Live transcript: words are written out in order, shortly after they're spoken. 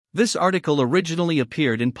This article originally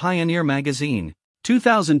appeared in Pioneer Magazine,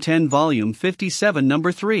 2010 Volume 57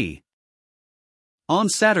 Number 3. On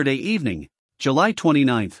Saturday evening, July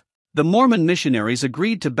 29, the Mormon missionaries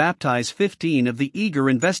agreed to baptize 15 of the eager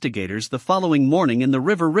investigators the following morning in the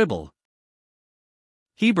River Ribble.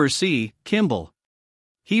 Heber C. Kimball.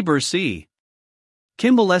 Heber C.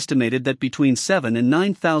 Kimball estimated that between 7,000 and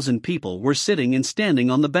 9,000 people were sitting and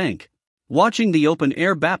standing on the bank, watching the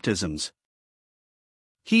open-air baptisms.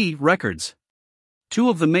 He records. Two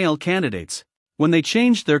of the male candidates, when they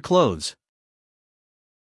changed their clothes,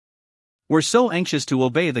 were so anxious to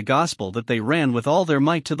obey the gospel that they ran with all their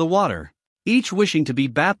might to the water, each wishing to be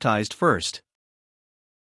baptized first.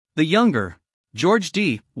 The younger, George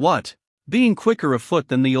D. Watt, being quicker of foot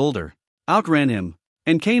than the older, outran him,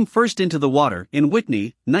 and came first into the water in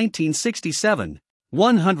Whitney, 1967,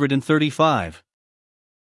 135.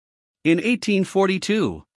 In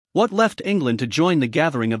 1842, Watt left England to join the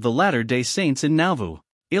gathering of the Latter-day Saints in Nauvoo,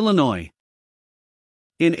 Illinois.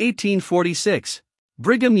 In 1846,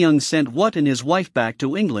 Brigham Young sent Watt and his wife back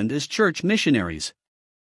to England as church missionaries.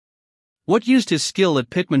 Watt used his skill at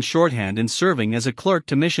Pitman shorthand in serving as a clerk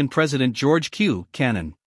to Mission President George Q.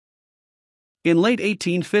 Cannon. In late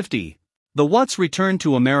 1850, the Watts returned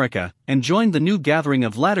to America and joined the new gathering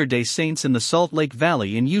of Latter-day Saints in the Salt Lake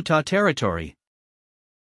Valley in Utah Territory.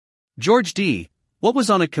 George D. Watt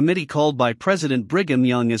was on a committee called by President Brigham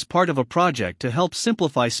Young as part of a project to help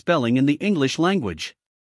simplify spelling in the English language.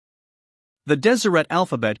 The Deseret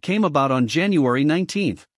alphabet came about on January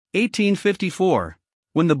 19, 1854,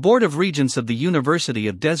 when the Board of Regents of the University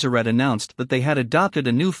of Deseret announced that they had adopted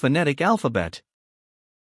a new phonetic alphabet.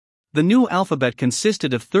 The new alphabet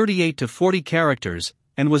consisted of 38 to 40 characters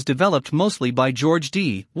and was developed mostly by George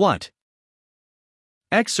D. Watt.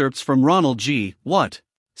 Excerpts from Ronald G. Watt,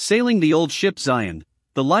 Sailing the Old Ship Zion,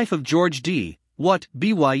 The Life of George D. Watt,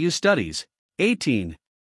 BYU Studies, 18.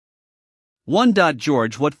 1.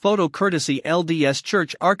 George Watt Photo courtesy LDS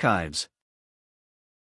Church Archives.